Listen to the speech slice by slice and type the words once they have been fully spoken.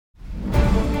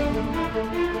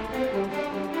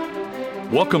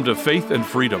Welcome to Faith and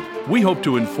Freedom. We hope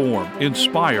to inform,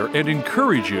 inspire, and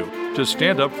encourage you to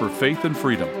stand up for faith and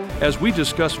freedom as we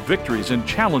discuss victories and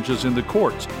challenges in the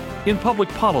courts, in public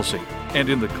policy, and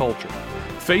in the culture.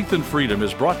 Faith and Freedom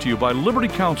is brought to you by Liberty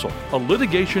Counsel, a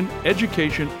litigation,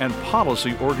 education, and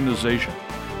policy organization.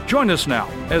 Join us now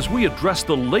as we address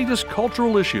the latest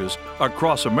cultural issues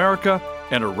across America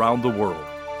and around the world.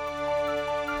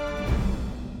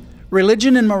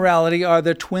 Religion and morality are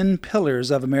the twin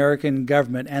pillars of American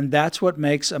government, and that's what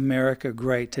makes America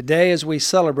great. Today, as we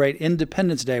celebrate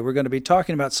Independence Day, we're going to be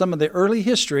talking about some of the early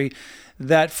history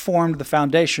that formed the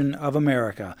foundation of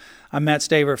America. I'm Matt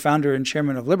Staver, founder and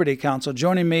chairman of Liberty Counsel.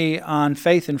 Joining me on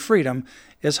Faith and Freedom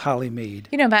is Holly Mead.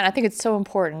 You know, Matt, I think it's so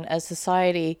important as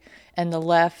society and the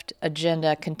left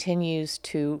agenda continues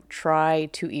to try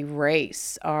to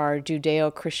erase our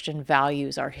Judeo-Christian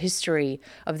values, our history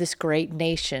of this great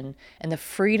nation, and the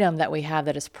freedom that we have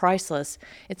that is priceless.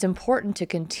 It's important to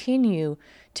continue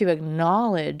to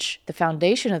acknowledge the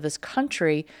foundation of this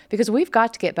country because we've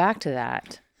got to get back to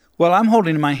that. Well, I'm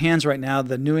holding in my hands right now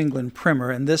the New England Primer,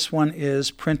 and this one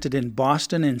is printed in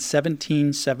Boston in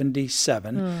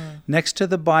 1777. Next to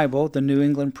the Bible, the New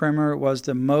England Primer was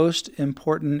the most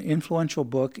important, influential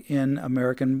book in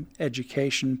American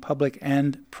education, public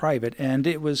and private, and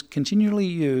it was continually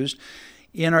used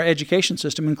in our education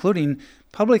system, including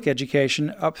public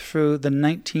education up through the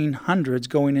 1900s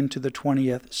going into the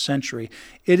 20th century.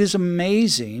 It is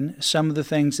amazing some of the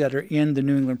things that are in the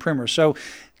New England Primer. So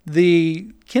the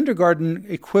kindergarten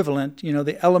equivalent,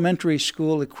 the elementary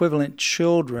school equivalent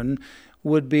children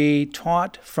would be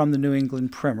taught from the New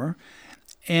England Primer,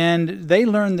 and they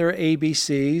learn their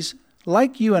ABCs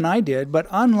like you and I did, but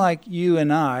unlike you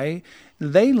and I,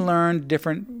 they learned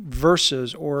different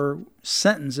verses or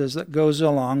sentences that goes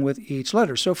along with each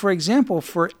letter. So for example,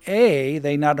 for A,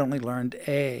 they not only learned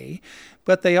A,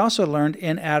 but they also learned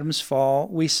in Adam's fall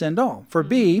we sinned all. For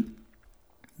B,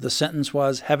 the sentence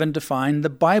was, heaven defined, the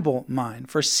Bible mine.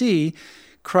 For C,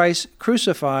 Christ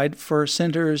crucified, for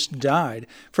sinners died.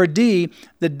 For D,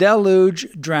 the deluge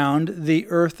drowned the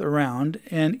earth around.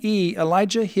 And E,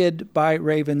 Elijah hid by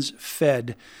ravens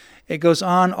fed. It goes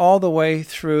on all the way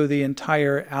through the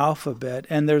entire alphabet.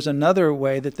 And there's another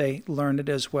way that they learned it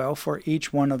as well for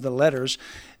each one of the letters.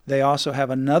 They also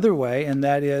have another way, and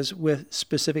that is with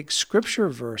specific scripture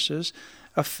verses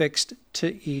affixed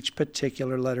to each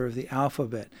particular letter of the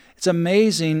alphabet. It's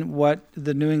amazing what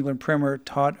the New England Primer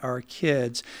taught our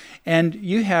kids. And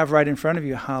you have right in front of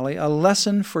you, Holly, a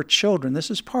lesson for children. This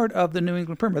is part of the New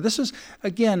England Primer. This is,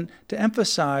 again, to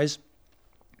emphasize,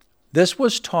 this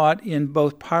was taught in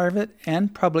both private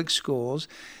and public schools.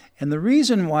 And the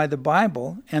reason why the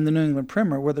Bible and the New England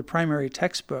Primer were the primary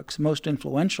textbooks most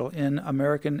influential in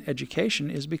American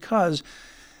education is because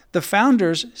the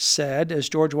founders said, as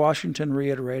George Washington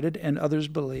reiterated and others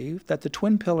believe, that the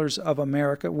twin pillars of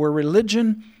America were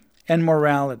religion and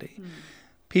morality.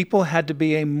 People had to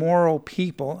be a moral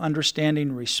people,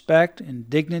 understanding respect and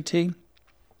dignity,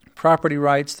 property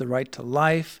rights, the right to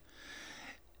life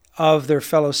of their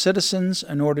fellow citizens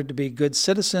in order to be good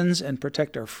citizens and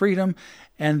protect our freedom.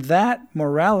 And that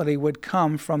morality would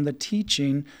come from the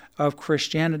teaching of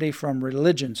Christianity from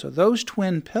religion. So those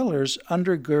twin pillars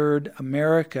undergird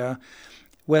America.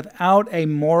 Without a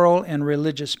moral and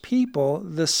religious people,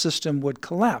 the system would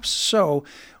collapse. So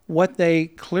what they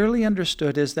clearly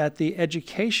understood is that the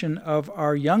education of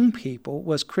our young people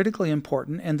was critically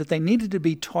important and that they needed to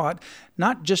be taught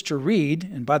not just to read,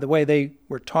 and by the way, they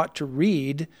were taught to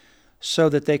read so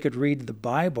that they could read the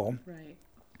Bible, right,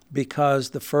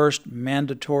 because the first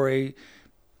mandatory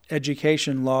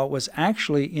education law was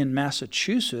actually in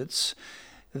Massachusetts.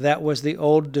 That was the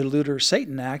old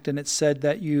Deluder-Satan Act, and it said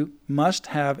that you must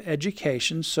have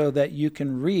education so that you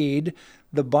can read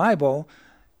the Bible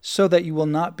so that you will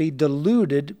not be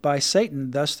deluded by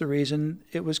Satan. Thus the reason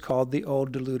it was called the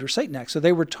old Deluder-Satan Act. So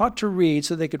they were taught to read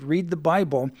so they could read the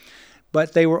Bible,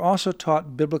 but they were also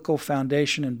taught biblical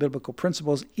foundation and biblical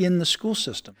principles in the school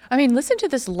system. I mean, listen to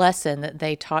this lesson that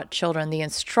they taught children, the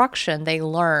instruction they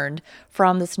learned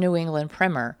from this New England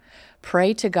Primer.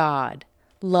 Pray to God,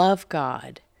 love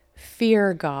God,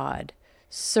 fear God,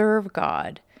 serve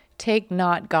God, take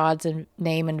not God's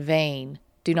name in vain,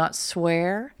 do not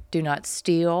swear, do not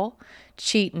steal,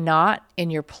 cheat not in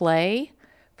your play,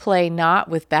 play not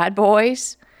with bad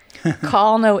boys,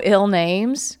 call no ill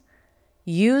names,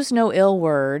 use no ill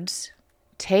words,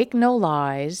 take no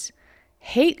lies,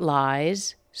 hate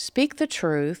lies, speak the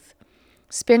truth,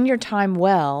 spend your time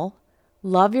well,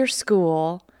 love your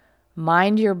school,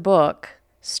 mind your book,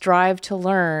 strive to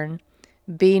learn,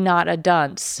 be not a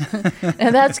dunce.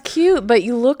 And that's cute, but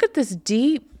you look at this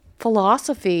deep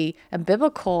philosophy and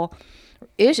biblical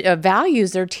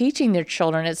values they're teaching their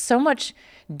children. It's so much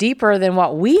deeper than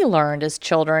what we learned as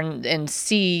children in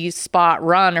see, spot,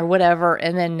 run, or whatever.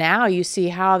 And then now you see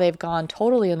how they've gone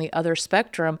totally on the other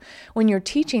spectrum when you're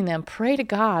teaching them, pray to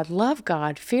God, love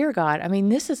God, fear God. I mean,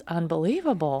 this is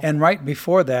unbelievable. And right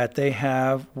before that, they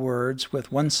have words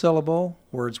with 1 syllable,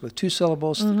 words with 2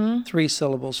 syllables, 3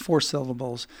 syllables, 4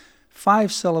 syllables,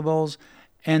 5 syllables,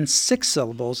 and 6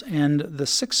 syllables. And the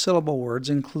 6-syllable words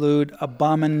include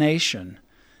abomination,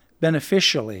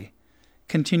 beneficially,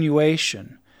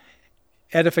 continuation,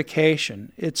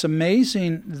 edification. It's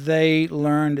amazing they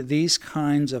learned these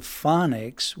kinds of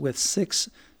phonics with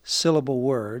 6-syllable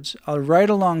words right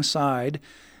alongside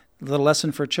the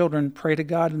lesson for children, pray to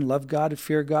God and love God and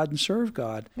fear God and serve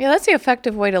God. Yeah, that's the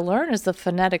effective way to learn is the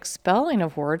phonetic spelling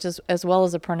of words as well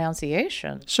as the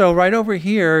pronunciation. So right over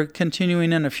here,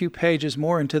 continuing in a few pages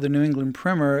more into the New England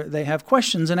Primer, they have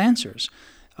questions and answers.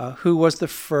 Who was the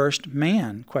first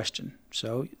man? Question.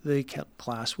 So the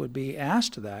class would be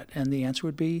asked that, and the answer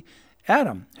would be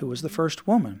Adam. Who was the first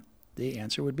woman? The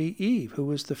answer would be Eve. Who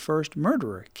was the first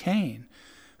murderer? Cain.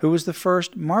 Who was the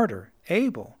first martyr?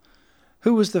 Abel.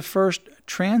 Who was the first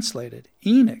translated?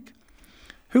 Enoch.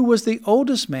 Who was the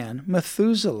oldest man?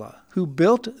 Methuselah. Who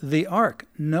built the ark?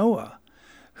 Noah.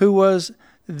 Who was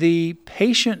the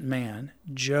patient man?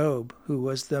 Job. Who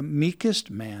was the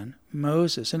meekest man?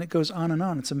 Moses. And it goes on and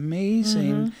on. It's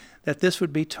amazing that this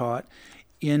would be taught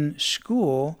in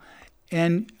school,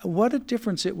 and what a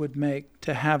difference it would make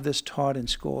to have this taught in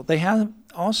school. They have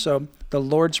also the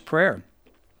Lord's Prayer,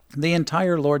 the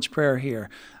entire Lord's Prayer here.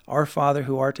 Our Father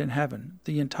who art in heaven.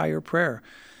 The entire prayer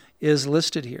is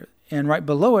listed here. And right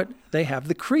below it, they have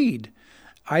the Creed.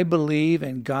 I believe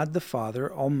in God the Father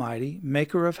Almighty,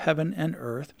 maker of heaven and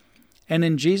earth, and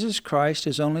in Jesus Christ,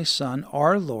 his only Son,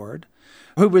 our Lord,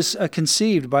 who was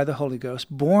conceived by the Holy Ghost,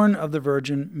 born of the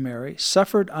Virgin Mary,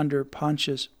 suffered under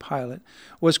Pontius Pilate,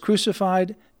 was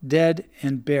crucified, dead,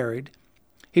 and buried.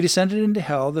 He descended into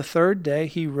hell. The third day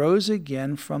he rose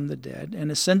again from the dead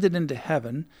and ascended into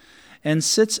heaven and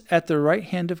sits at the right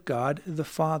hand of God, the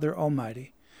Father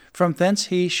Almighty. From thence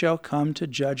he shall come to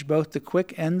judge both the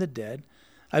quick and the dead.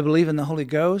 I believe in the Holy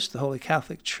Ghost, the Holy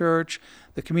Catholic Church,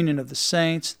 the communion of the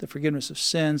saints, the forgiveness of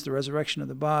sins, the resurrection of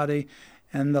the body,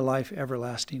 and the life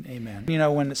everlasting. Amen. You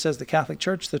know, when it says the Catholic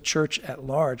Church, the church at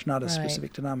large, not a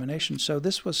specific denomination. So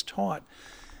this was taught.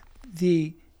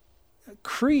 The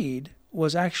Creed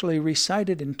was actually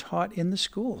recited and taught in the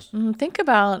schools. Think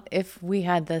about if we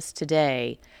had this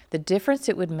today, the difference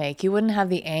it would make. You wouldn't have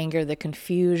the anger, the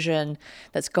confusion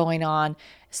that's going on.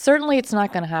 Certainly it's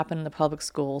not going to happen in the public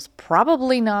schools,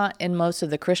 probably not in most of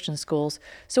the Christian schools.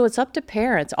 So it's up to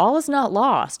parents. All is not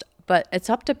lost, but it's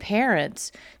up to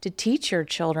parents to teach your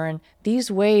children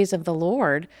these ways of the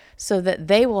Lord so that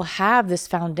they will have this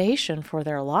foundation for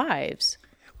their lives.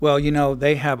 Well, you know,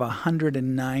 they have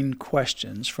 109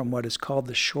 questions from what is called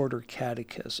the Shorter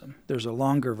Catechism. There's a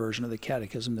longer version of the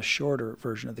Catechism. The shorter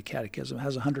version of the Catechism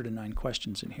has 109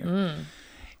 questions in here.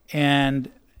 And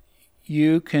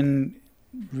you can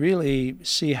really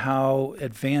see how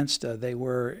advanced they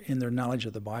were in their knowledge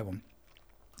of the Bible.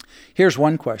 Here's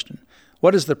one question.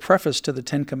 What is the preface to the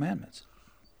Ten Commandments?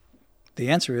 The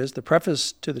answer is the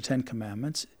preface to the Ten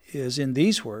Commandments is in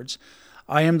these words,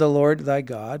 I am the Lord thy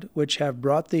God, which have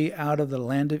brought thee out of the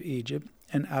land of Egypt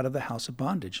and out of the house of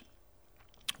bondage.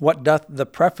 What doth the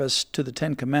preface to the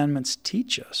Ten Commandments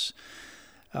teach us?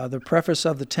 The preface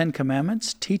of the Ten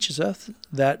Commandments teaches us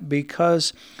that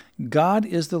because God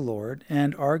is the Lord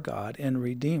and our God and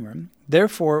Redeemer,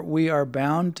 therefore we are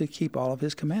bound to keep all of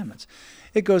his commandments.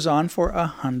 It goes on for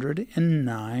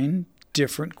 109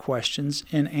 different questions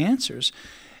and answers.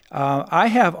 I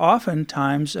have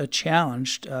oftentimes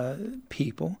challenged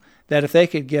people that if they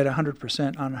could get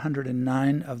 100% on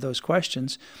 109 of those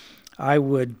questions, I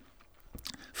would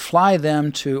fly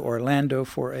them to Orlando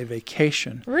for a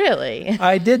vacation. Really?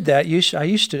 I did that.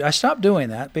 I stopped doing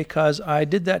that because I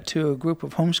did that to a group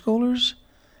of homeschoolers,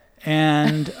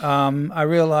 and I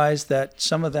realized that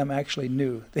some of them actually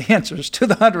knew the answers to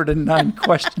the 109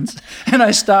 questions, and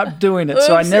I stopped doing it.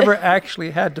 So I never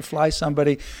actually had to fly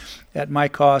somebody at my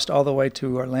cost all the way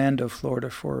to Orlando, Florida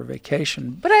for a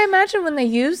vacation. But I imagine when they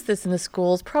used this in the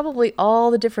schools, probably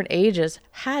all the different ages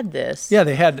had this. Yeah,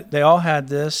 they all had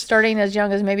this. Starting as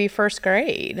young as maybe first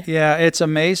grade. Yeah, it's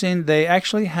amazing. They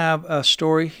actually have a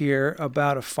story here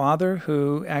about a father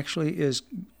who actually is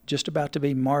just about to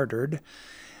be martyred.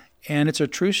 And it's a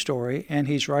true story, and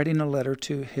he's writing a letter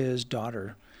to his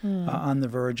daughter on the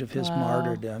verge of his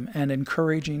martyrdom and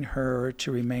encouraging her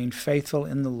to remain faithful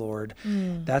in the Lord.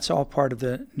 That's all part of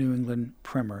the New England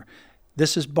Primer.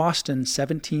 This is Boston,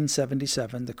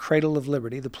 1777, the cradle of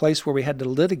liberty, the place where we had to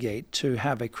litigate to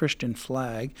have a Christian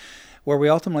flag, where we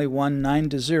ultimately won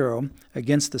 9-0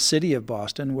 against the city of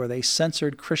Boston, where they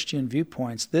censored Christian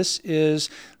viewpoints. This is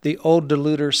the old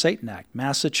Deluder Satan Act,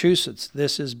 Massachusetts.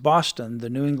 This is Boston, the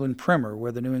New England Primer,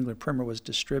 where the New England Primer was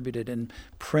distributed and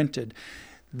printed.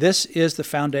 This is the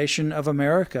foundation of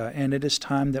America, and it is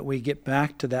time that we get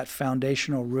back to that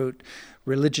foundational root.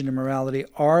 Religion and morality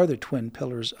are the twin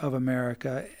pillars of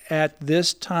America. At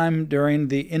this time during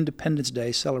the Independence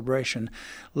Day celebration,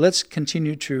 let's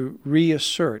continue to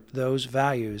reassert those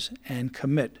values and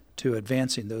commit to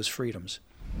advancing those freedoms.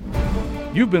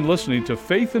 You've been listening to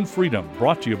Faith and Freedom,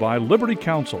 brought to you by Liberty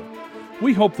Counsel.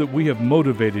 We hope that we have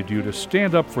motivated you to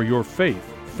stand up for your faith,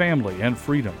 family, and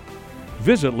freedom.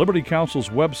 Visit Liberty Counsel's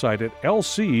website at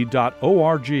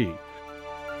lc.org.